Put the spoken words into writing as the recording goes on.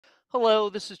Hello,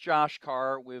 this is Josh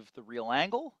Carr with The Real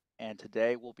Angle, and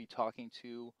today we'll be talking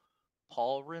to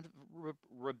Paul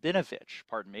Rabinovitch.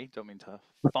 Pardon me, don't mean to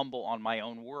fumble on my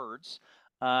own words.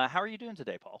 How are you doing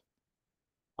today, Paul?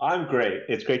 I'm great.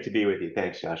 It's great to be with you.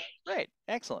 Thanks, Josh. Great,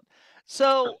 excellent.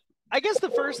 So, I guess the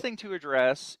first thing to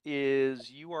address is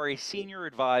you are a senior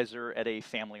advisor at a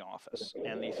family office,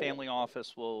 and the family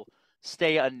office will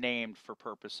stay unnamed for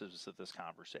purposes of this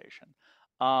conversation.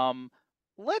 Um,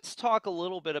 let's talk a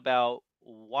little bit about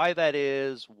why that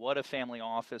is, what a family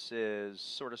office is,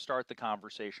 sort of start the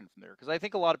conversation from there, because I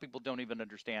think a lot of people don't even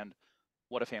understand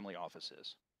what a family office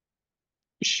is.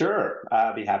 Sure,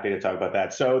 I'll be happy to talk about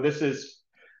that. So this is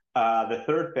the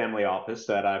third family office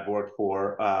that I've worked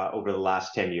for over the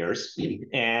last 10 years.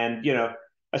 And,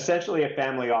 essentially a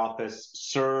family office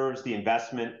serves the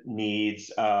investment needs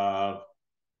of,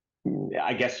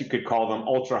 I guess you could call them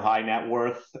ultra high net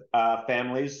worth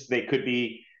families. They could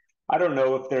be, I don't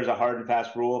know if there's a hard and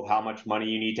fast rule of how much money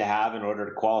you need to have in order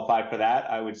to qualify for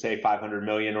that. I would say 500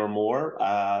 million or more.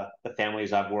 The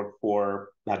families I've worked for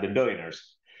have been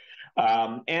billionaires.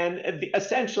 And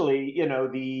essentially,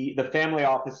 the family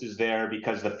office is there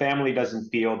because the family doesn't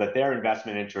feel that their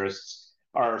investment interests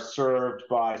are served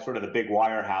by sort of the big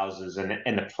wirehouses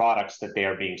and the products that they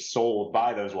are being sold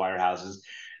by those wirehouses.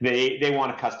 They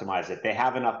want to customize it. They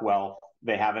have enough wealth.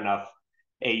 They have enough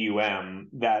AUM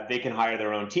that they can hire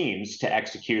their own teams to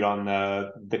execute on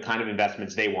the kind of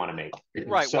investments they want to make. Right.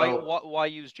 Why, So why why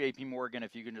use JP Morgan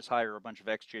if you can just hire a bunch of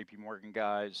ex JP Morgan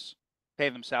guys, pay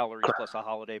them salaries plus a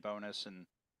holiday bonus and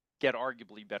get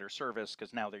arguably better service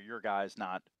because now they're your guys,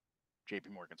 not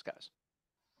JP Morgan's guys.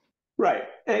 right,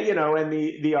 and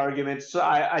the arguments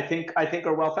I think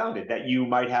are well founded that you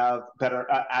might have better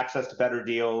access to better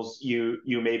deals. You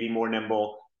may be more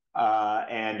nimble,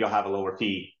 and you'll have a lower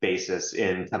fee basis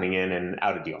in coming in and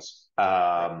out of deals.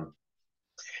 Right.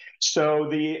 So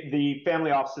the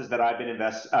family offices that I've been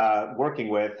working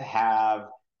with have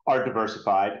are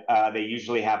diversified. They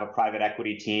usually have a private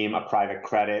equity team, a private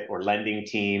credit or lending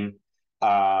team.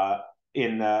 Uh,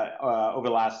 in the Over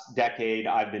the last decade,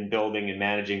 I've been building and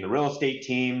managing the real estate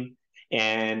team.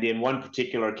 And in one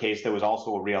particular case, there was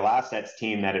also a real assets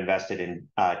team that invested in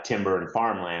timber and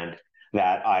farmland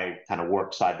that I kind of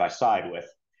worked side by side with.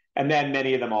 And then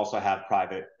many of them also have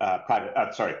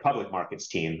public markets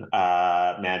team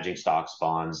managing stocks,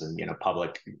 bonds, and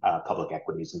public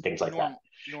equities and things like that.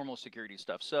 Normal security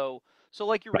stuff. So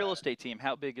like your Right. real estate team,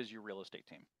 how big is your real estate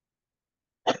team?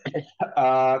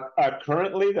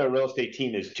 Currently, the real estate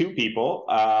team is two people,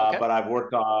 Okay. but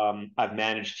I've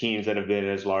managed teams that have been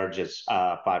as large as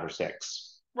five or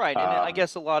six. Right. And I Um,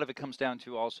 guess a lot of it comes down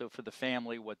to also for the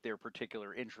family what their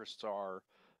particular interests are,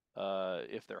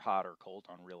 if they're hot or cold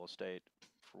on real estate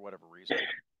for whatever reason.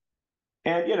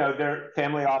 and their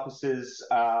family offices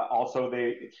also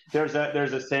there's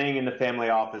a saying in the family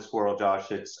office world,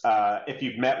 Josh. It's if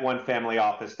you've met one family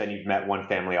office, then you've met one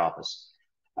family office.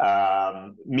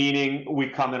 Meaning we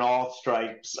come in all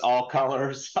stripes, all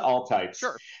colors, all types.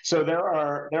 Sure. So there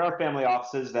are family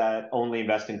offices that only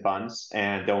invest in funds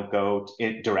and don't go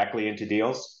directly into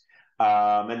deals.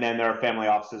 And then there are family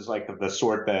offices like the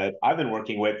sort that I've been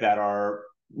working with that are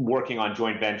working on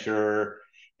joint venture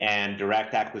and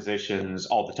direct acquisitions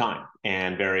all the time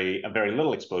and very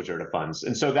little exposure to funds.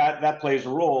 And so that plays a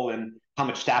role in how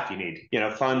much staff you need.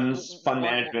 Funds, fund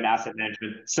One management, asset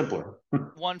management, simpler.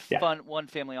 Yeah. one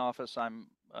family office I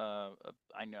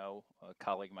know a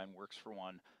colleague of mine works for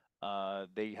one.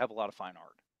 They have a lot of fine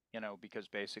art, because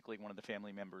basically one of the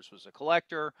family members was a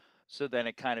collector. So then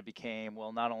it kind of became,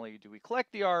 well, not only do we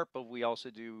collect the art, but we also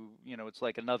do, it's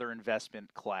like another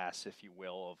investment class, if you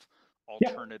will, of Yeah.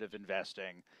 alternative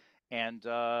investing. And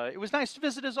it was nice to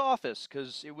visit his office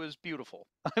because it was beautiful.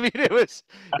 I mean, it was.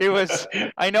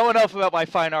 I know enough about my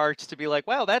fine arts to be like,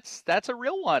 wow, that's a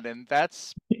real one, and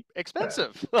that's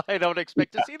expensive. I don't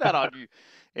expect to see that on you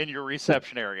in your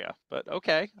reception area. But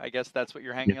okay, I guess that's what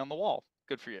you're hanging on the wall.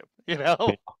 Good for you.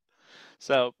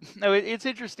 So no, it's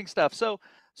interesting stuff. So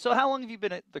how long have you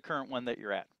been at the current one that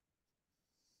you're at?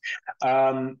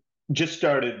 Um, just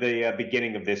started the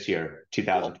beginning of this year, Cool.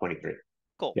 2023.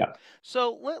 Cool. Yeah.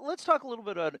 So let's talk a little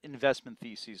bit about investment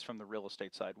theses from the real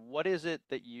estate side. What is it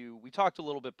that we talked a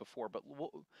little bit before, but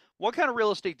what kind of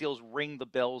real estate deals ring the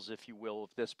bells, if you will,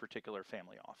 of this particular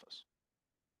family office?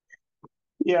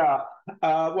 Yeah.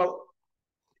 Well,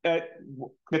 to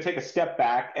take a step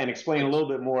back and explain a Please. little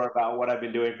bit more about what I've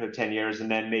been doing for 10 years,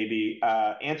 and then maybe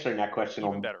answering that question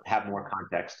Even will better. have more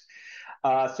context.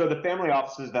 So the family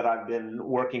offices that I've been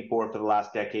working for the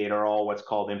last decade are all what's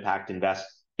called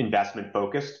investment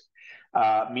focused.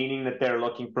 meaning that they're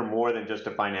looking for more than just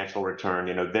a financial return.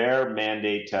 Their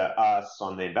mandate to us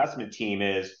on the investment team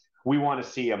is we want to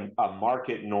see a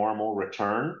market normal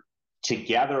return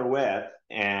together with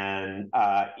and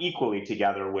equally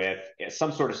together with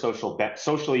some sort of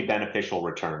socially beneficial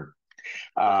return.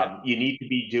 Okay. You need to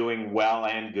be doing well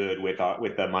and good with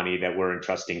the money that we're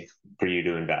entrusting for you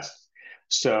to invest.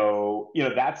 So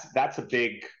that's a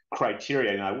big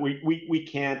criteria. We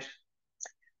can't,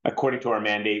 according to our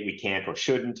mandate, we can't or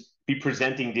shouldn't be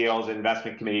presenting deals in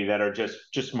investment committee that are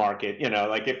just market.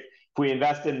 Like if we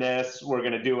invest in this, we're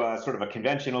going to do a sort of a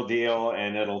conventional deal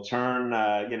and it'll turn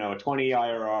a 20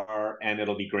 IRR and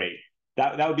it'll be great.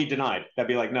 That would be denied. That'd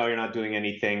be like, no, you're not doing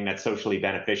anything that's socially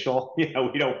beneficial.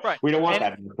 Right. We don't want And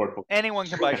that in the portfolio. anyone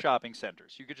can buy shopping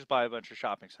centers. You could just buy a bunch of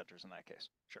shopping centers in that case.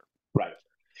 Sure. Right.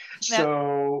 Now,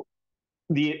 So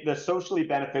the socially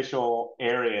beneficial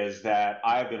areas that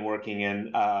I've been working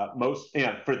in most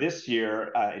for this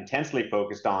year intensely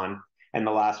focused on, and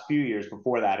the last few years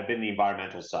before that have been the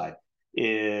environmental side,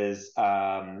 is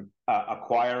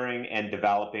acquiring and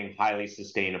developing highly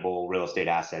sustainable real estate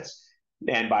assets.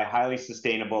 And by highly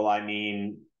sustainable, I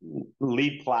mean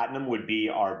LEED Platinum would be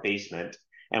our basement,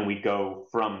 and we go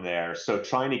from there. So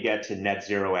trying to get to net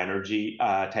zero energy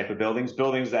type of buildings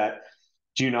that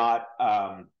do not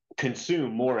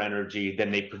consume more energy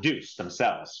than they produce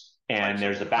themselves. right. And So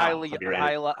there's a balance of your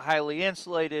energy. highly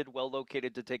insulated, well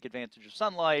located to take advantage of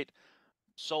sunlight,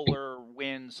 solar,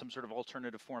 wind, some sort of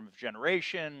alternative form of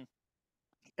generation,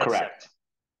 etc. Correct.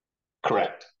 Cool.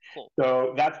 Correct. Cool.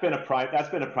 So that's been a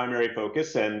primary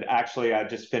focus, and actually, I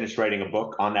just finished writing a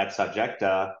book on that subject.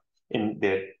 That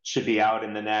should be out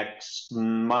in the next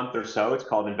month or so. It's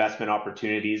called Investment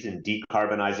Opportunities in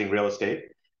Decarbonizing Real Estate.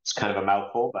 It's kind Cool. of a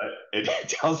mouthful, but it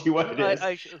tells you what it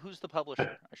is. Who's the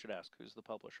publisher? I should ask. Who's the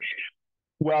publisher?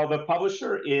 Well, the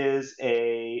publisher is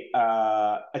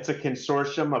it's a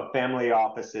consortium of family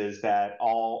offices that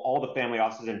all the family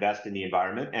offices invest in the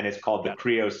environment, and it's called the Got it.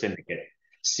 CREO Syndicate,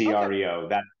 Okay. CREO.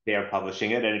 That they are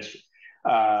publishing it, and it's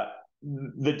uh,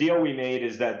 the deal we made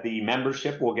is that the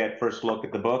membership will get first look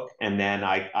at the book, and then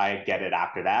I get it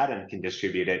after that and can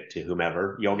distribute it to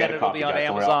whomever. You'll And get then a it'll be copy, on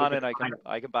Justin. We're out. Amazon, and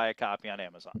I can buy a copy on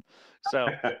Amazon. So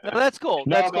no, that's cool.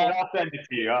 No, That's man, cool. I'll send it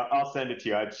to you. I'll send it to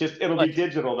you. It'll be Much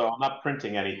digital though. I'm not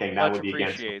printing anything. That much would be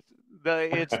against appreciated.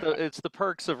 It's the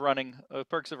perks of running a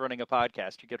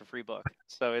podcast. You get a free book,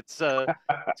 so it's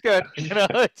good.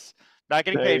 It's not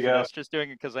getting There paid you for go. this, just doing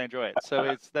it because I enjoy it.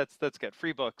 So that's good.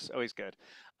 Free books always good.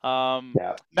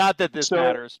 Yeah. Not that this So,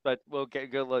 matters, but we'll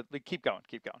get go. Keep going.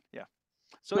 Keep going. Yeah.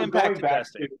 So so impact going back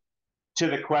investing. to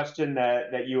the question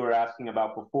that you were asking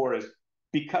about before is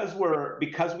because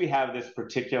we have this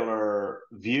particular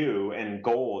view and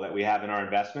goal that we have in our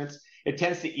investments, it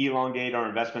tends to elongate our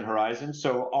investment horizon.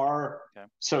 Okay.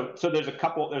 So there's a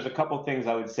couple things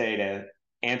I would say to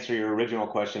answer your original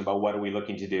question about what are we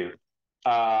looking to do.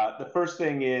 The first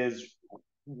thing is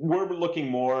we're looking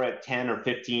more at 10 or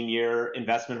 15-year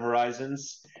investment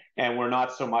horizons, and we're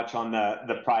not so much on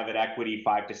the private equity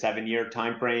 5 to 7 year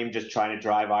time frame, just trying to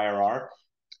drive IRR.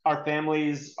 Our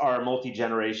families are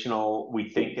multi-generational. We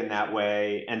think in that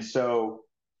way, and so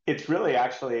it's really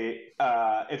actually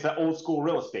it's an old school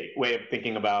real estate way of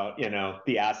thinking about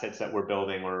the assets that we're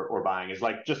building or buying is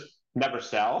like just never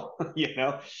sell.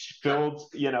 Sure. Build,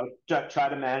 try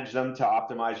to manage them to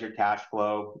optimize your cash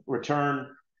flow, return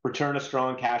a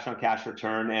strong cash on cash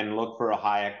return, and look for a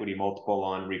high equity multiple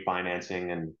on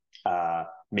refinancing and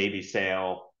maybe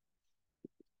sale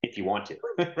if you want to.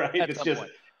 Right? At some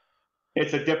point.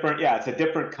 It's a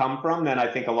different come from than I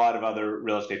think a lot of other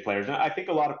real estate players. And I think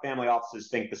a lot of family offices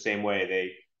think the same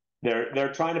way.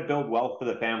 They're trying to build wealth for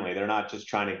the family. They're not just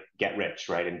trying to get rich,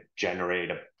 right, and generate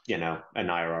an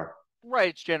IRR. Right,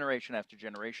 it's generation after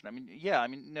generation. I mean, yeah, I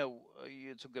mean, no,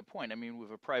 it's a good point. I mean,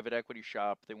 with a private equity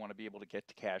shop, they want to be able to get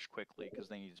to cash quickly because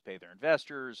they need to pay their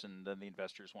investors, and then the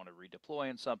investors want to redeploy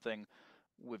in something.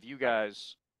 With you Right.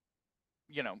 guys,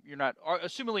 you're not,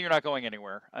 assumingly you're not going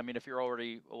anywhere. I mean, if you're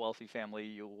already a wealthy family,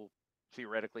 you'll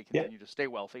theoretically Yeah. continue to stay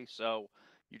wealthy. So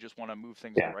you just want to move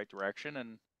things in the Yeah. right direction,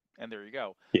 and there you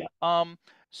go. Yeah.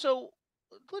 So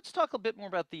let's talk a bit more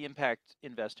about the impact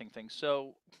investing thing.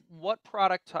 So what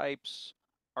product types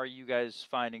are you guys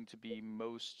finding to be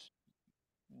most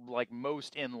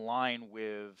in line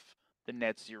with the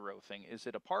net zero thing? Is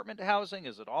it apartment housing?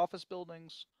 Is it office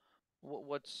buildings?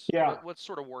 Yeah. What's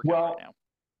sort of working right Well, now?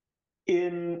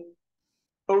 in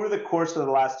over the course of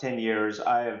the last 10 years,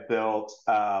 I have built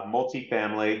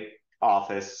multifamily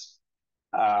office,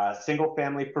 single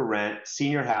family for rent,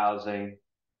 senior housing,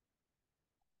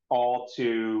 all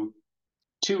to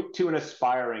to an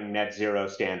aspiring net zero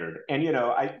standard. And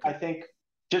I Okay. think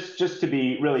just to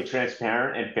be really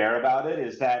transparent and fair about it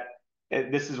is that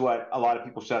this is what a lot of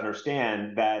people should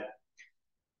understand, that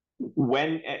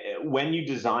when you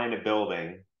design a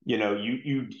building,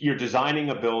 you're designing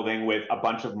a building with a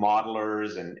bunch of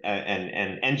modelers and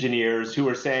engineers who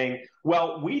are saying,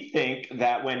 well, we think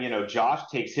that when Josh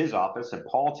takes his office and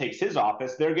Paul takes his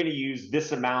office, they're going to use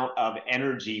this amount of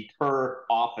energy per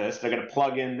office. They're going to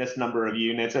plug in this number of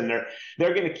units, and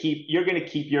they're going to keep you're going to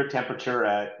keep your temperature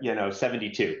at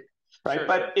 72. Right. Sure,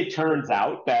 But sure. it turns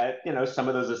out that, some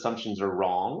of those assumptions are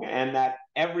wrong, and that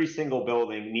every single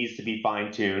building needs to be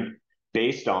fine tuned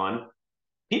based on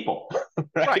people,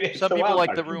 right? Right. It's Some the people wild like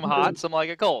card. the room hot, some like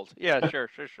it cold. Yeah, sure,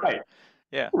 sure, sure. Right.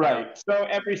 Yeah, no. Right. So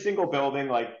every single building,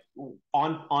 like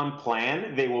on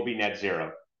plan, they will be net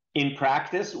zero. In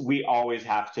practice, we always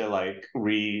have to like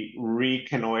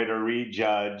reconnoiter,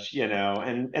 rejudge,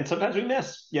 and sometimes we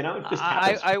miss, it just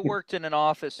happens. I worked in an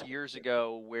office years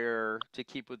ago where, to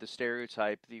keep with the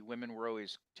stereotype, the women were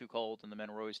always too cold and the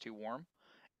men were always too warm.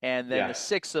 And then the Yes.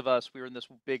 six of us, we were in this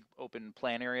big open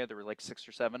plan area. There were like 6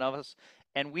 or 7 of us.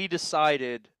 And we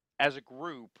decided as a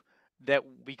group that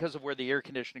because of where the air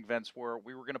conditioning vents were,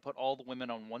 we were going to put all the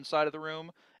women on one side of the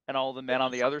room and all the men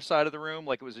on the other side of the room,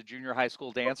 like it was a junior high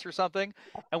school dance or something.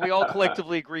 And we all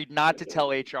collectively agreed not to tell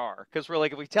HR because we're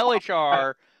like, if we tell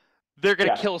HR, they're going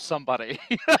to Yeah. kill somebody.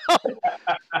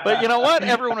 But you know what?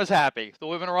 Everyone was happy. The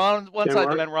women were on one It side, the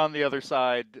worked. men were on the other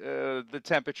side. The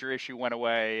temperature issue went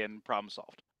away, and problem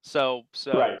solved. So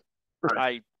Right. Right.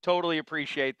 I totally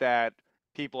appreciate that.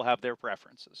 People have their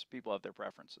preferences. People have their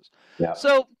preferences. Yeah.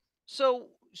 So so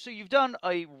you've done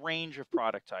a range of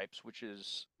product types, which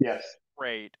is Yes.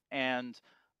 great. And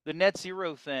the net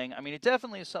zero thing, I mean, it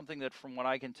definitely is something that, from what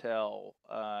I can tell,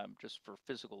 just for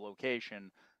physical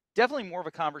location, definitely more of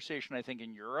a conversation, I think,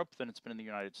 in Europe than it's been in the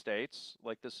United States.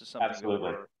 Like this is something that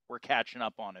Absolutely. we're catching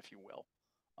up on, if you will,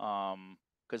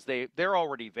 because they're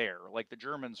already there. Like the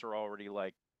Germans are already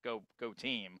like go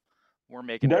team. We're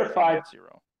making They're everything five. net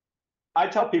zero. I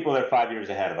tell people they're 5 years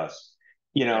ahead of us.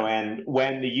 Yeah, And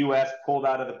when the U.S. pulled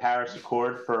out of the Paris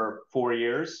Accord for 4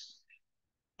 years,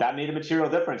 that made a material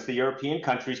difference. The European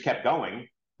countries kept going.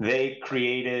 They right.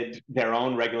 created their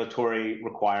own regulatory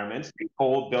requirements. They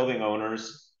told building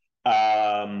owners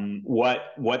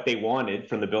what they wanted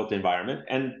from the built environment,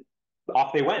 and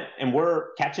off they went. And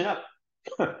we're catching up,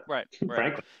 Right, right.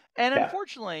 frankly. And Yeah,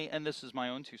 unfortunately, and this is my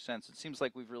own 2 cents, it seems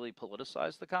like we've really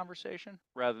politicized the conversation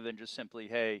rather than just simply,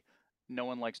 hey, no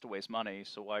one likes to waste money,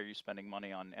 so why are you spending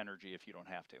money on energy if you don't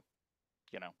have to?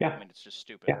 I yeah, mean, it's just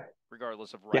stupid, yeah,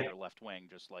 regardless of right yeah. or left wing,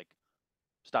 just like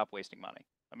stop wasting money.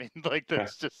 I mean, like Okay.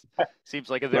 that's just seems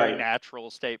like a very Right. natural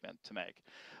statement to make.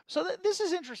 So this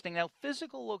is interesting. Now,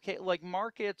 physical locate like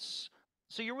markets.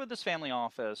 So you're with this family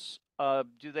office.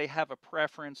 Do they have a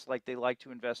preference, like they like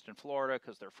to invest in Florida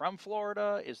because they're from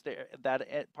Florida? Is there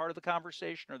that part of the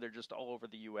conversation, or they're just all over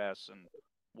the U.S. and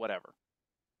whatever?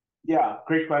 Yeah,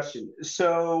 great question.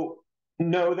 So,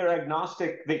 no, they're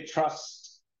agnostic. They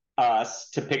trust us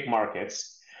to pick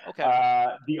markets. Okay.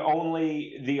 The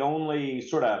only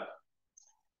sort of,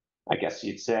 I guess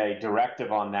you'd say,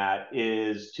 directive on that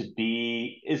is to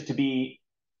be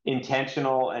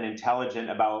intentional and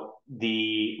intelligent about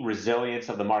the resilience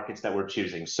of the markets that we're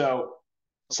choosing. So,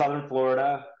 Okay. Southern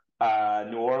Florida,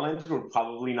 New Orleans would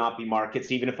probably not be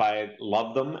markets, even if I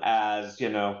love them, as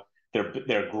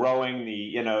they're growing.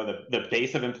 The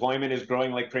base of employment is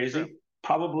growing like Sure. crazy.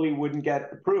 Probably wouldn't get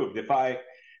approved. If I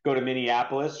go to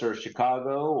Minneapolis or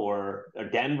Chicago or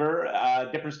Denver,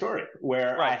 different story.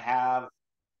 Where I Right. have,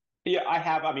 yeah, I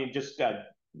have. I mean, just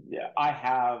yeah, I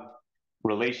have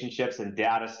relationships and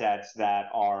data sets that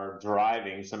are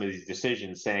driving some of these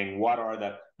decisions, saying what are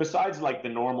the, besides like the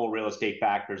normal real estate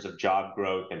factors of job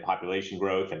growth and population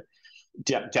growth and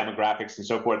demographics and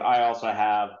so forth. I also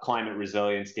have climate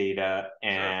resilience data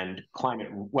Sure. and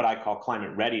what I call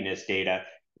climate readiness data,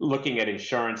 looking at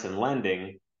insurance and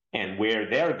lending and where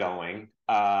they're going.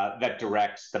 That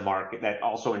directs the market, that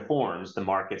also informs the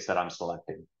markets that I'm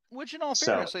selecting. Which, in all So,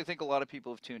 fairness, I think a lot of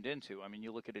people have tuned into. I mean,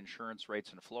 you look at insurance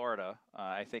rates in Florida.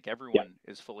 I think yeah, everyone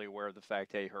is fully aware of the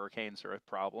fact, hey, hurricanes are a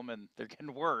problem and they're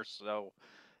getting worse. So,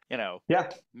 you know, yeah,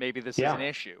 maybe this is an yeah,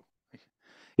 issue.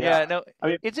 Yeah, yeah. no, I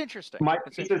mean, it's interesting. my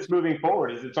It's thesis interesting. moving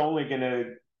forward is it's only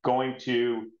going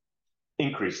to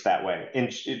increase that way.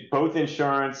 Both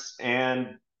insurance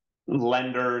and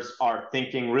lenders are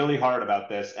thinking really hard about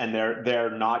this, and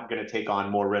they're not going to take on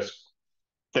more risk.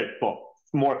 Well,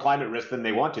 more climate risk than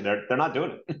they want to. They're not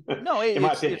doing it, No, in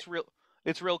my it's opinion. it's real.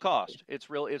 It's real cost. It's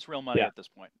real money Yeah, at this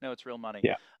point. No, it's real money.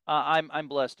 yeah, I'm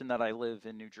blessed in that I live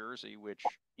in New Jersey, which,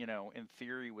 in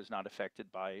theory was not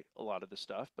affected by a lot of the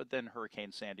stuff. But then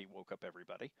Hurricane Sandy woke up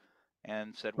everybody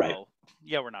and said, right. well,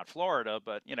 yeah, we're not Florida,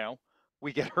 but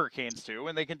we get hurricanes too,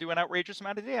 and they can do an outrageous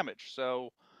amount of damage.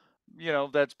 So,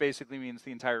 that's basically means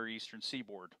the entire eastern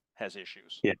seaboard has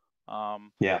issues. Yeah,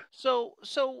 Um, yeah, so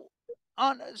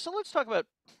let's talk about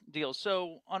deals.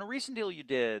 So on a recent deal you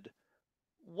did,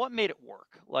 what made it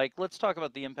work? Like, let's talk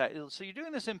about the impact. So you're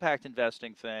doing this impact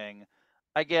investing thing.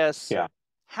 I guess, yeah.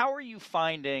 how are you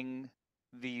finding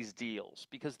these deals?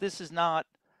 Because this is not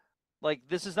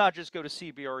just go to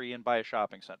CBRE and buy a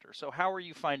shopping center. So how are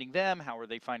you finding them? How are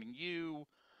they finding you?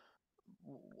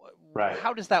 Right.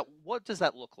 What does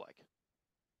that look like?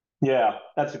 Yeah,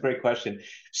 that's a great question.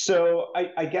 So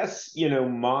I guess,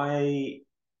 my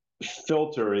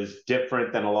filter is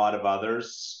different than a lot of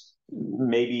others,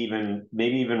 maybe even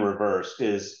reversed,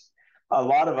 is a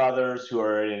lot of others who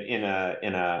are in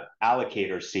a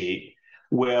allocator seat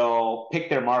will pick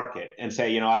their market and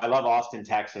say, I love Austin,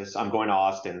 Texas. I'm going to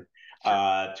Austin.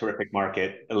 Sure. Terrific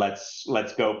market. Let's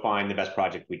go find the best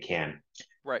project we can.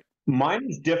 Right. Mine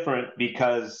is different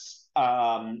because,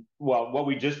 well, what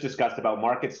we just discussed about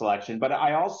market selection, but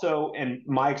I also, and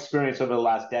my experience over the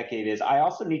last decade is I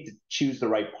also need to choose the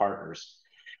right partners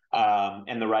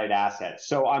and the right assets.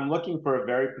 So I'm looking for a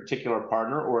very particular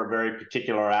partner or a very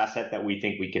particular asset that we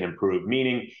think we can improve,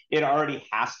 meaning it already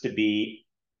has to be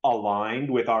aligned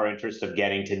with our interest of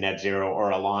getting to net zero or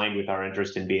aligned with our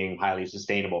interest in being highly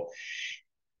sustainable.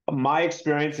 My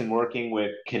experience in working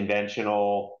with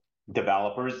conventional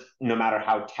developers, no matter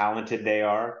how talented they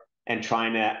are, and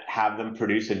trying to have them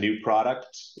produce a new product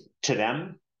to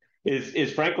them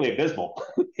is frankly abysmal.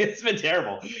 It's been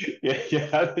terrible.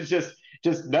 Yeah, it's just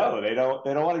no, they don't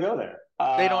want to go there.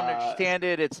 They don't understand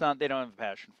it. It's not. They don't have a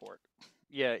passion for it.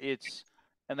 Yeah,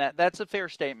 and that's a fair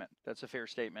statement. That's a fair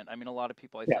statement. I mean, a lot of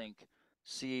people, I Yeah, think,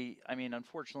 see. I mean,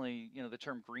 unfortunately, the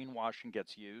term greenwashing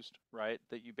gets used, right?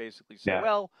 That you basically say, yeah,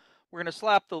 well, we're going to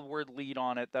slap the word lead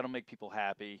on it. That'll make people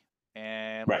happy,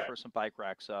 and we'll right, throw some bike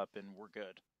racks up, and we're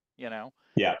good. You know,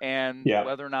 yeah, and yeah,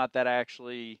 whether or not that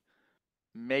actually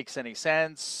makes any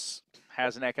sense,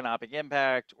 has an economic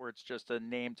impact, or it's just a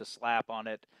name to slap on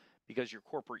it because your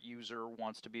corporate user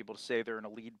wants to be able to say they're in a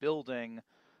lead building.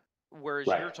 Whereas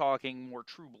right, you're talking more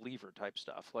true believer type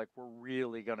stuff. Like, we're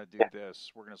really going to do yeah,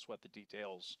 this. We're going to sweat the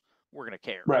details. We're going to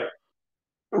care. right,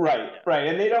 right, Yeah. right,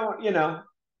 and they don't,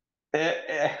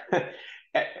 eh,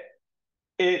 eh,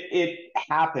 it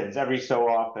happens every so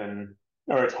often,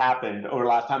 or it's happened over the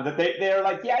last time that they're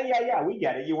like, yeah, yeah, yeah, we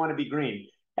get it. You want to be green,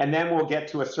 and then we'll get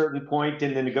to a certain point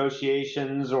in the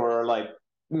negotiations, or like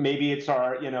maybe it's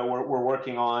our, we're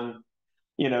working on,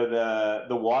 the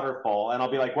waterfall, and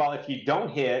I'll be like, well, if you don't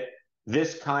hit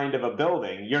this kind of a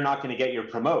building, you're not going to get your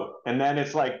promote, and then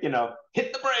it's like,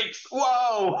 hit the brakes.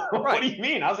 Whoa, what Right. do you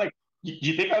mean? I was like,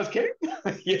 you think I was kidding?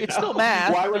 It's still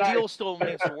math. Why The would I? deal still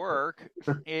needs to work.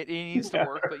 It needs to Yeah,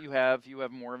 work, but you have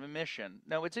more of a mission.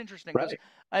 No, it's interesting because, right.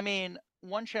 I mean,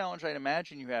 one challenge I'd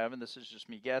imagine you have, and this is just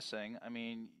me guessing. I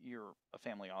mean, you're a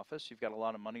family office. You've got a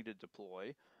lot of money to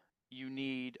deploy. You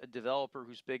need a developer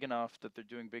who's big enough that they're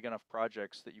doing big enough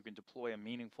projects that you can deploy a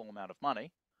meaningful amount of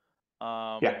money.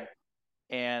 Yeah. Um,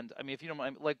 and I mean, if you don't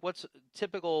mind, like, what's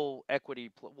typical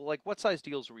equity? Well, like, what size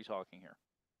deals are we talking here?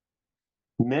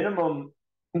 Minimum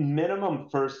minimum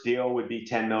first deal would be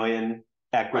 10 million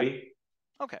Right. equity.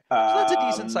 Okay. So that's a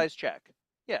decent Um, sized check.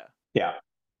 Yeah. yeah,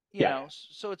 yeah,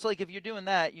 So it's like, if you're doing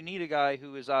that, you need a guy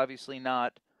who is obviously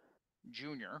not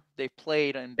junior. They've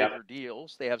played in yep, bigger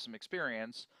deals. They have some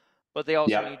experience, but they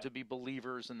also yep, need to be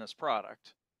believers in this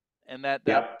product. And that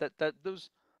that yep. that that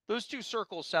those two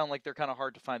circles sound like they're kind of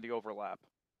hard to find the overlap.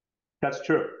 That's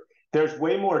true. There's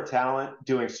way more talent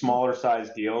doing smaller size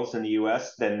deals in the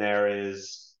US than there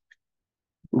is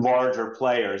larger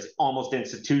players, almost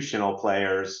institutional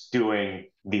players doing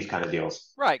these kind of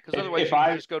deals. Right, because If, otherwise if you could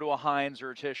I, just go to a Heinz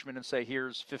or a Tishman and say,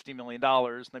 "Here's $50 million,"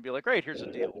 and they'd be like, "Great, here's a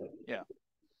deal." Yeah,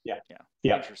 yeah, yeah,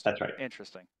 yeah, interesting, that's right.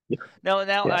 interesting. Yeah, Now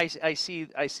yeah. I see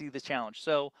the challenge.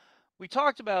 So we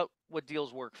talked about what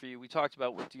deals work for you. We talked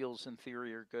about what deals in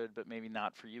theory are good, but maybe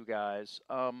not for you guys.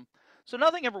 So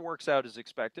nothing ever works out as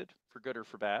expected, for good or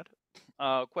for bad.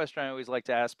 Question I always like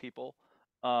to ask people: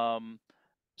 um,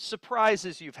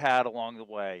 surprises you've had along the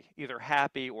way, either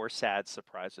happy or sad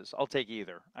surprises. I'll take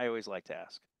either. I always like to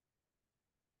ask.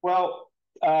 Well,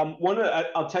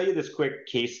 I'll tell you this quick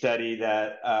case study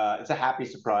that it's a happy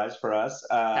surprise for us.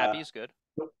 Happy is good.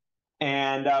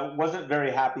 And wasn't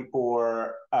very happy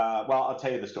for, well, I'll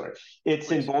tell you the story.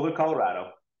 It's in Please. Boulder,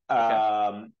 Colorado.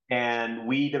 Okay. And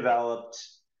we developed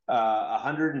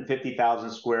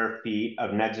 150,000 square feet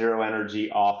of net zero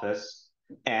energy office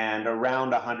and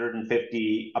around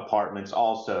 150 apartments,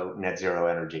 also net zero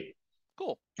energy.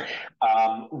 Cool.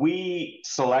 We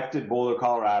selected Boulder,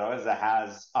 Colorado, as it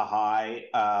has a high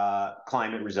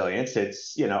climate resilience.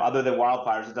 It's, other than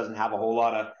wildfires, it doesn't have a whole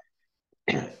lot of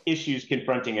issues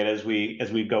confronting it as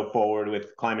we go forward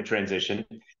with climate transition,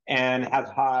 and has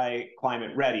high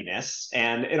climate readiness.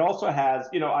 And it also has,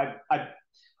 I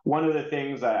one of the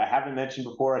things I haven't mentioned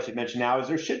before, I should mention now, is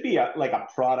there should be a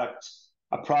product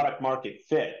market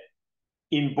fit.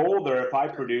 In Boulder, if I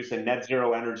produce a net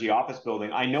zero energy office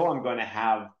building, I know I'm going to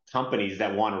have companies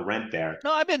that want to rent there.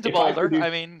 No, I've been to If I Boulder. produce, I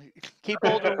mean, keep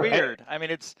Boulder right? weird. I mean,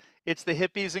 it's the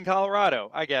hippies in Colorado.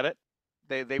 I get it.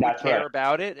 They would That's care right.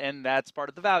 about it, and that's part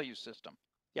of the value system.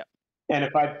 Yep. And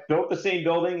if I built the same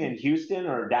building in Houston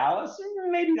or Dallas,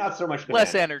 maybe not so much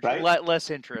Less demand, energy, right? less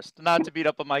interest. Not to beat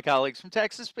up on my colleagues from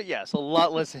Texas, but yes, a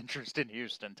lot less interest in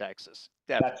Houston, Texas.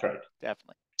 That's Definitely, right.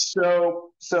 definitely.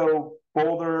 So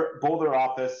Boulder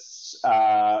office,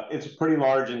 it's a pretty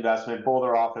large investment.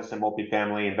 Boulder office and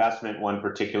multifamily investment, one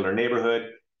particular neighborhood.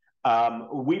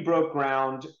 We broke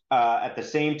ground at the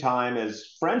same time as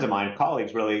friends of mine,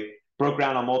 colleagues really, broke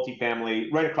ground on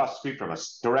multifamily right across the street from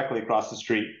us, directly across the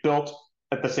street, built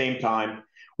at the same time.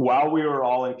 While we were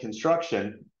all in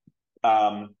construction,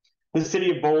 the city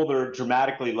of Boulder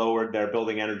dramatically lowered their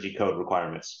building energy code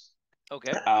requirements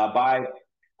Okay, by,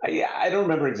 yeah, I don't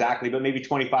remember exactly, but maybe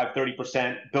 25,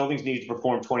 30%. Buildings need to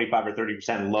perform 25 or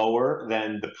 30% lower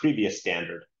than the previous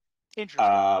standard. interesting.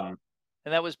 Um,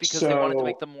 And that was because they wanted to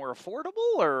make so them more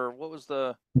affordable, or what was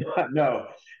the? no,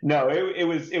 no,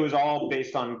 it was all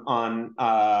based on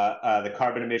the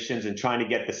carbon emissions and trying to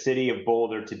get the city of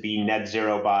Boulder to be net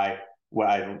zero by Oh,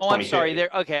 I'm sorry. 2050. There.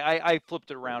 Okay, I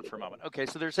flipped it around for a moment. Okay,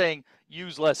 so they're saying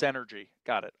use less energy.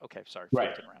 Got it. Okay, sorry,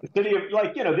 Right. flipped it around. The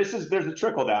Okay. city of, there's a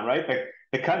trickle down, right?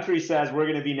 The country says we're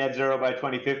going to be net zero by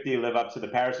 2050, live up to the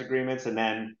Paris agreements, and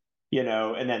then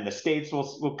the states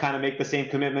will kind of make the same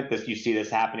commitment. This You see this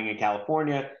happening in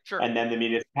California, Sure. and then the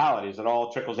municipalities. It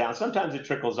all trickles down. Sometimes it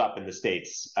trickles up in the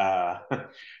states, No,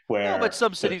 but where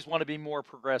some the cities want to be more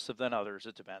progressive than others.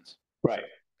 It depends. right. Sure. Sure. Sure.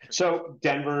 Sure. So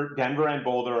Denver and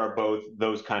Boulder are both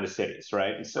those kind of cities,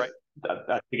 right? And so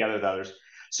Right. together with others.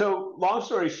 So long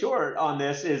story short on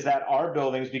this is that our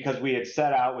buildings, because we had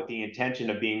set out with the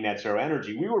intention of being net zero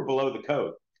energy, we were below the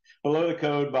code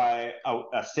by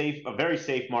a very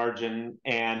safe margin,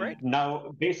 and Great.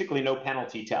 basically no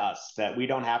penalty to us, that we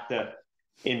don't have to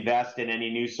invest in any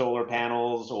new solar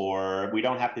panels, or we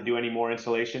don't have to do any more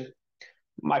insulation.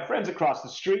 My friends across the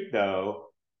street, though,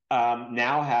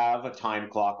 now have a time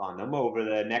clock on them over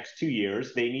the next 2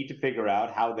 years. They need to figure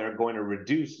out how they're going to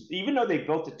reduce, even though they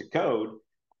built it to code,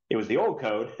 it was the old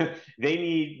code.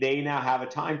 They now have a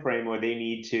time frame where they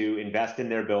need to invest in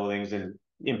their buildings and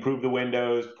improve the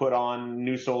windows, put on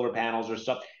new solar panels or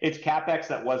stuff. It's capex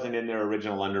that wasn't in their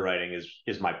original underwriting.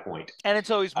 Is my point. And it's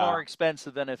always Uh, more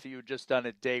expensive than if you had just done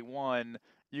it day one.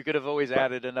 You could have always right,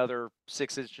 added another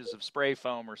 6 inches of spray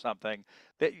foam or something.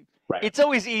 That right, it's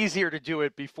always easier to do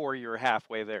it before you're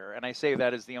halfway there. And I say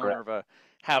that as the owner correct. of a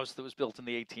house that was built in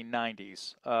the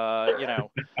 1890s. Yeah,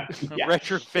 yeah,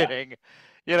 Retrofitting.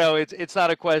 It's not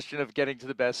a question of getting to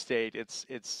the best state.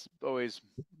 It's always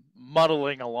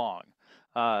muddling along.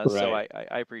 So right.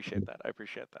 I appreciate that. I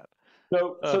appreciate that.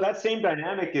 So that same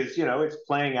dynamic is, it's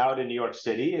playing out in New York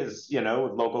City, is, with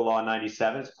local law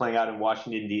 97. It's playing out in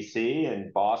Washington, D.C.,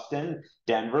 and Boston,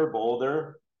 Denver,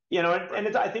 Boulder,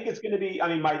 Right. I think it's going to be, I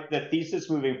mean, the thesis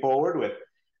moving forward with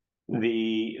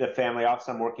the family office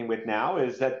I'm working with now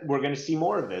is that we're going to see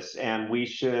more of this, and we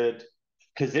should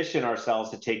position ourselves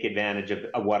to take advantage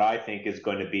of what I think is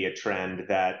going to be a trend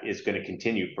that is going to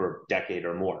continue for a decade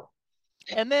or more.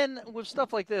 And then with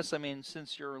stuff like this, I mean,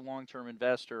 since you're a long-term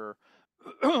investor,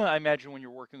 I imagine when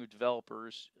you're working with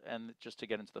developers, and just to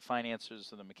get into the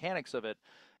finances and the mechanics of it,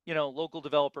 local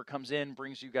developer comes in,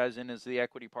 brings you guys in as the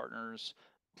equity partners.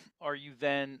 Are you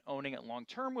then owning it long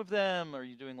term with them? Are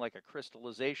you doing like a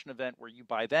crystallization event where you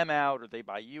buy them out or they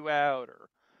buy you out? Or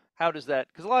how does that?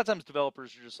 Because a lot of times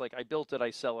developers are just like, I built it, I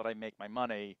sell it, I make my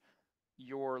money.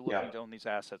 You're Yeah. looking to own these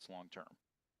assets long term.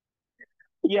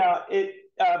 Yeah,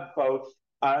 both.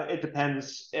 It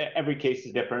depends. Every case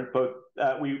is different. Both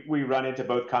we run into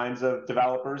both kinds of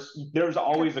developers. There's Okay.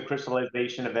 always a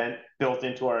crystallization event built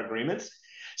into our agreements.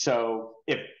 So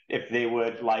if they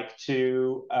would like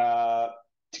to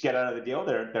get out of the deal,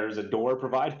 there's a door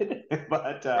provided.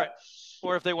 But Right.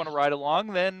 Or if they want to ride along,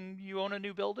 then you own a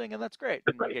new building and that's great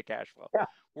and you right, get cash flow. yeah,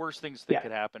 Worst things that yeah,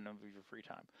 could happen of your free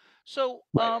time. So,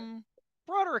 right.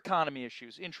 broader economy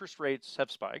issues. Interest rates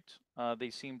have spiked. They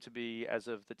seem to be, as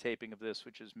of the taping of this,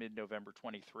 which is mid-November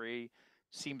 23,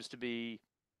 seems to be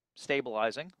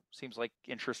stabilizing. Seems like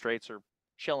interest rates are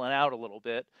chilling out a little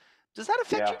bit. Does that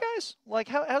affect you Yeah. guys? Like,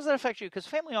 how does that affect you? Because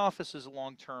family office is a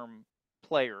long-term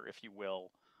player, if you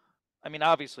will. I mean,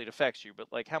 obviously it affects you, but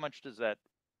like, how much does that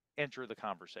enter the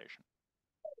conversation?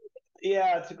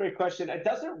 Yeah, it's a great question. It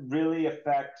doesn't really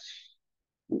affect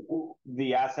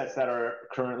the assets that are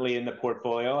currently in the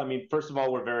portfolio. I mean, first of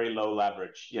all, we're very low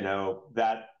leverage.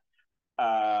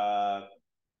 Uh,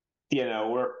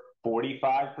 we're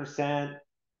 45%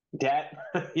 debt,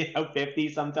 50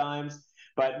 sometimes,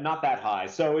 but not that high.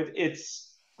 So it's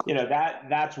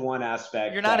that's one You're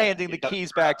aspect not that handing the it doesn't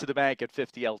keys back to the bank at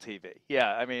 50 LTV.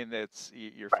 Yeah, I mean,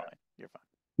 you're right. fine. You're fine.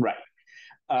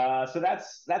 Right. So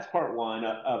that's part one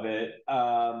of it.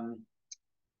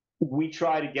 We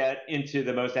try to get into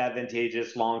the most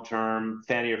advantageous long-term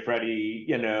Fannie or Freddie,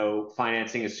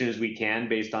 financing as soon as we can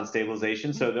based on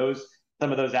stabilization. So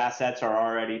some of those assets are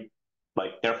already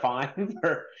like they're fine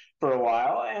for a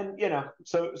while, and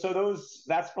so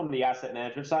that's from the asset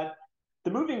management side. The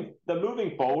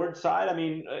moving forward side, I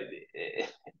mean,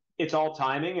 it's all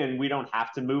timing, and we don't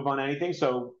have to move on anything.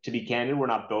 So to be candid, we're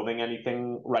not building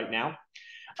anything right now.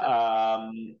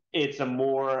 Sure. It's a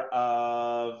more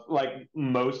of like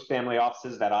most family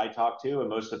offices that I talk to, and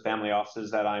most of the family offices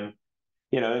that I'm,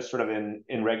 sort of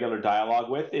in regular dialogue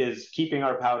with, is keeping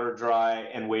our powder dry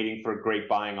and waiting for great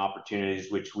buying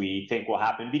opportunities, which we think will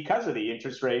happen because of the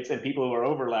interest rates and people who are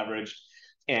over leveraged,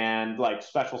 and like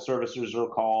special servicers will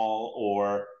call,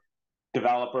 or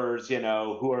developers,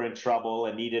 who are in trouble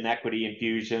and need an equity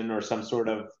infusion or some sort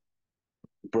of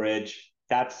bridge.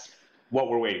 That's what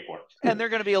we're waiting for. And there's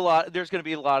going to be a lot of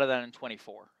that in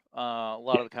 24. A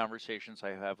lot Yeah. of the conversations I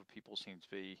have with people seem to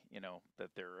be, that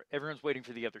everyone's waiting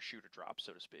for the other shoe to drop,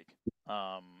 so to speak.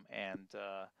 And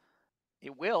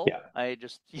it will. Yeah. I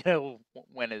just,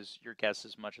 when is your guess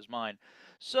as much as mine?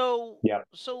 So, Yeah.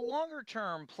 so longer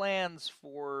term plans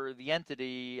for the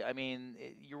entity. I mean,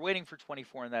 you're waiting for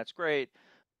 24, and that's great.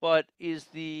 But is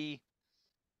there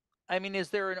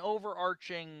an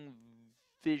overarching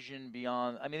vision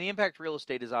beyond? I mean, the impact real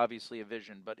estate is obviously a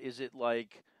vision, but is it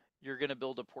like you're going to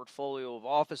build a portfolio of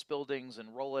office buildings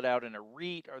and roll it out in a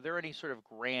REIT? Are there any sort of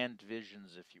grand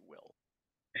visions, if you will?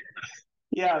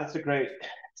 Yeah, that's a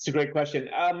great question.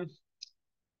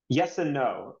 Yes and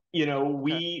no.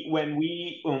 Okay. When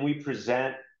we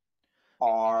present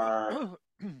our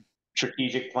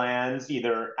strategic plans,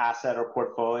 either asset or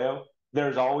portfolio,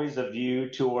 there's always a view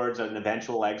towards an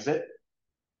eventual exit,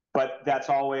 but that's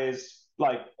always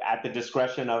like at the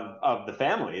discretion of the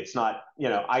family. It's not,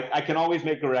 Yep. I can always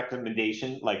make a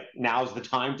recommendation, like now's the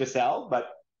time to sell, but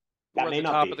We're that at may the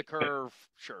not top of be. the curve,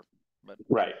 sure, but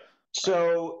Right. right.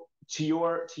 So to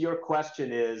your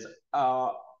question is,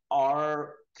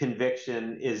 our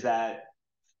conviction is that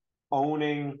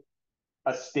owning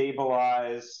a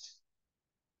stabilized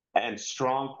and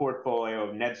strong portfolio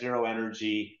of net zero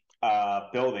energy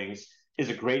buildings is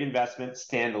a great investment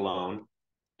standalone,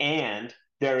 and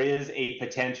there is a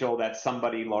potential that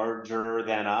somebody larger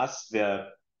than us, the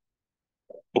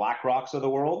BlackRocks of the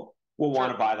world, will want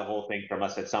Sure. to buy the whole thing from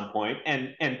us at some point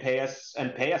and pay us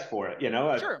for it.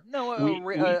 Sure. No,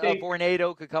 We a think,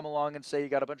 Vornado could come along and say you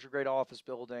got a bunch of great office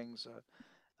buildings.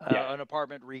 yeah, An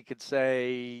apartment REIT could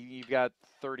say you've got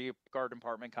 30 garden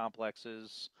apartment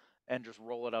complexes and just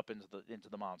roll it up into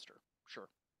the monster. Sure.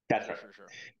 that's Sure, right. sure, sure.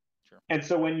 Sure. And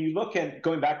so when you look at,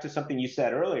 going back to something you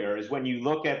said earlier, is when you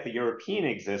look at the European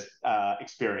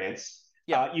experience,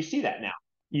 Yeah. you see that now.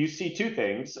 You see two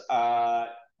things.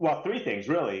 Well, three things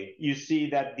really. You see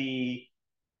that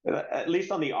at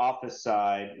least on the office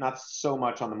side, not so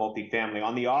much on the multifamily.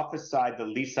 On the office side, the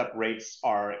lease up rates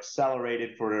are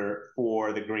accelerated for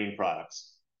the green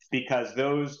products, because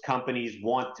those companies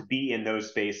want to be in those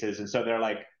spaces, and so they're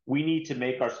like, we need to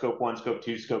make our scope one, scope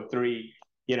two, scope three,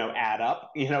 add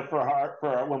up,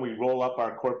 for when we roll up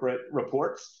our corporate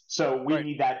reports. So we Right.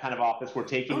 need that kind of office. We're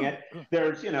taking it.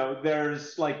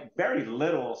 There's like very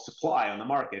little supply on the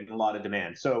market and a lot of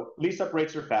demand. So lease up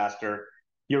rates are faster.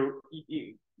 Your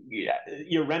yeah,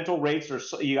 your rental rates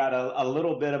you got a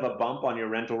little bit of a bump on your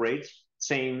rental rates.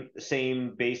 Same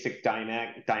basic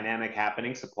dynamic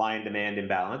happening, supply and demand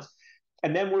imbalance.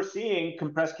 And then we're seeing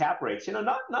compressed cap rates,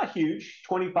 not huge,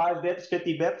 25 bips,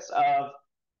 50 bips of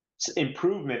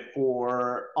improvement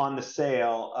for on the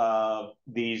sale of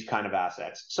these kind of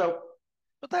assets. So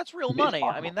But that's real it's money.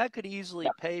 I mean, possible. that could easily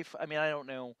Yeah. pay I mean, I don't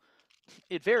know.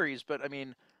 It varies, but I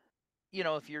mean,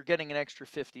 if you're getting an extra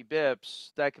 50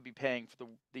 bips, that could be paying for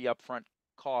the upfront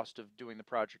cost of doing the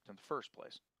project in the first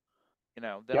place.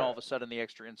 Then all of a Yep. sudden the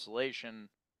extra insulation,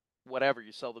 whatever,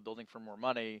 you sell the building for more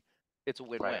money, it's a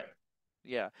Right. win-win.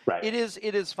 Yeah, Right. it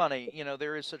is funny.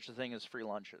 There is such a thing as free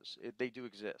lunches. They do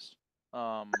exist.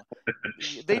 Um,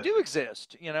 they do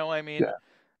exist. I mean, Yeah.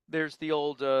 there's the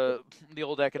old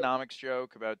economics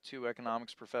joke about two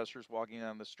economics professors walking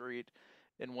down the street,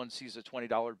 and one sees a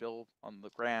 $20 bill on the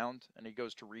ground, and he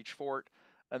goes to reach for it,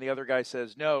 and the other guy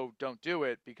says, "No, don't do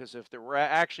it, because if there were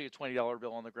actually a $20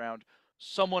 bill on the ground,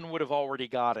 someone would have already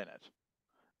gotten it."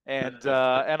 And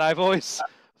I've always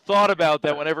thought about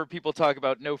that whenever people talk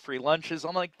about no free lunches.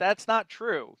 I'm like, that's not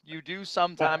true. You do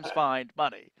sometimes find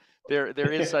money.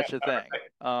 There is such a thing.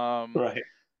 Right.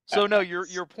 So no,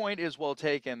 your point is well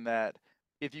taken, that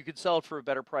if you could sell it for a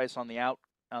better price on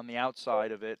the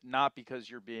outside of it, not because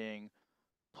you're being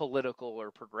political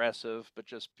or progressive, but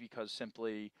just because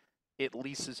simply it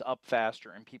leases up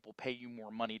faster and people pay you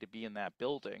more money to be in that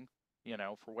building,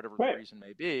 for whatever the Right. reason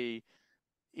may be,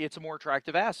 it's a more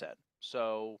attractive asset.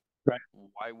 So Right.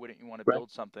 why wouldn't you want to Right.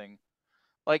 build something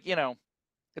like,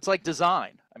 it's like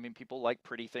design. I mean, people like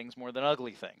pretty things more than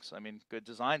ugly things. I mean, good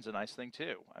design's a nice thing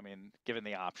too. I mean, given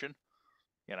the option,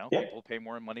 Yeah. people pay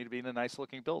more money to be in a nice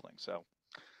looking building. So,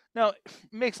 no,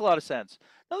 it makes a lot of sense.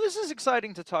 Now, this is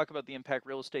exciting to talk about the impact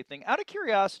real estate thing. Out of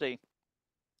curiosity,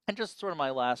 and just sort of my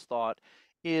last thought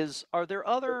is, are there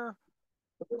other,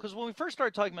 because when we first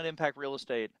started talking about impact real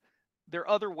estate, there are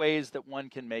other ways that one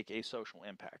can make a social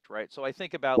impact, right? So I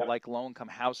think about Yep. like low income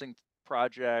housing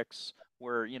projects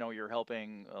where, you're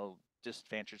helping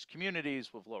disadvantaged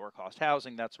communities with lower cost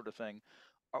housing, that sort of thing.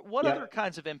 What other Yep.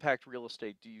 kinds of impact real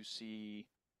estate do you see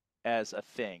as a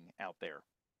thing out there?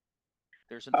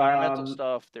 There's environmental Um,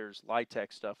 stuff, there's light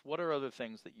tech stuff. What are other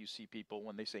things that you see people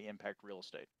when they say impact real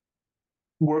estate?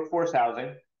 Workforce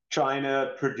housing, trying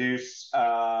to produce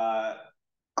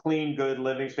clean, good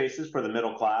living spaces for the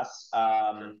middle class,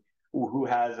 Sure. who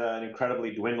has an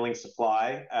incredibly dwindling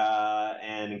supply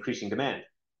and increasing demand.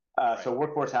 Right. So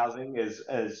workforce housing is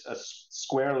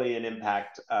squarely an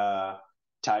impact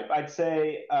type. I'd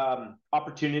say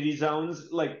opportunity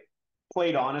zones, like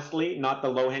played honestly, not the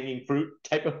low hanging fruit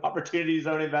type of opportunity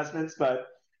zone investments, but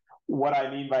what I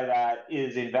mean by that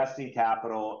is investing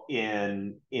capital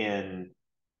in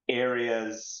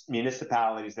areas,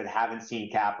 municipalities that haven't seen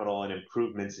capital and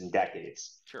improvements in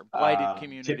decades. Sure. Blighted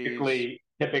communities. Typically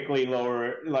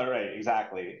right,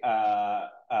 exactly.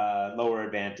 Lower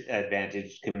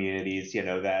advantaged communities,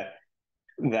 that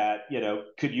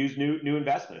could use new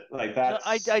investment. Like No,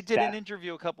 I did an that's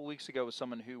interview a couple weeks ago with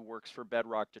someone who works for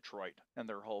Bedrock Detroit, and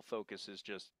their whole focus is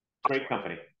just great Detroit.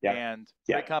 company. Yeah, And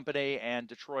yeah, great company, and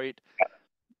Detroit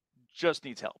just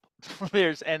needs help.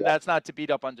 And yeah, that's not to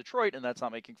beat up on Detroit, and that's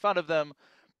not making fun of them.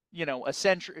 A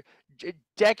century,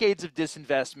 decades of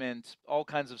disinvestment, all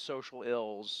kinds of social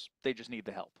ills. They just need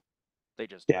the help. They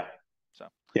just do. yeah, So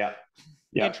yeah,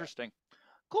 yeah. interesting.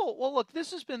 Cool. Well, look,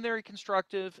 this has been very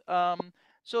constructive.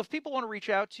 So if people want to reach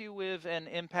out to you with an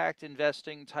impact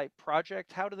investing type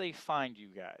project, how do they find you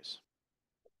guys?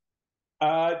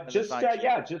 How do they Just find you?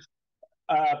 yeah, just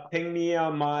ping me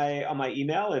on my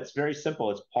email. It's very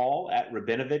simple. It's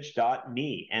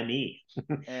paul@rabinovitch.me. Me.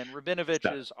 And Rabinovitch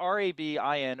So, is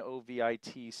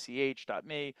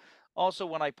RABINOVITCH.me. Also,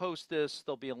 when I post this,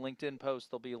 there'll be a LinkedIn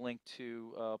post. There'll be a link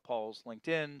to Paul's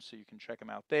LinkedIn, so you can check him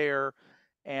out there.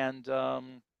 And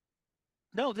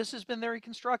no, this has been very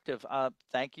constructive.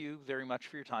 Thank you very much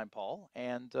for your time, Paul.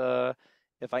 And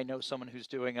if I know someone who's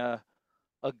doing a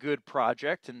good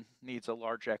project and needs a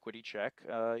large equity check,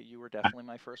 you were definitely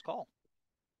my first call.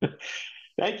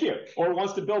 thank you. Or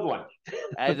wants to build one.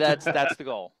 That's the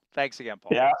goal. Thanks again,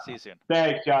 Paul. Yeah. See you soon.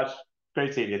 Thanks, Josh.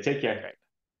 Great seeing you. Take care.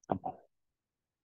 Great.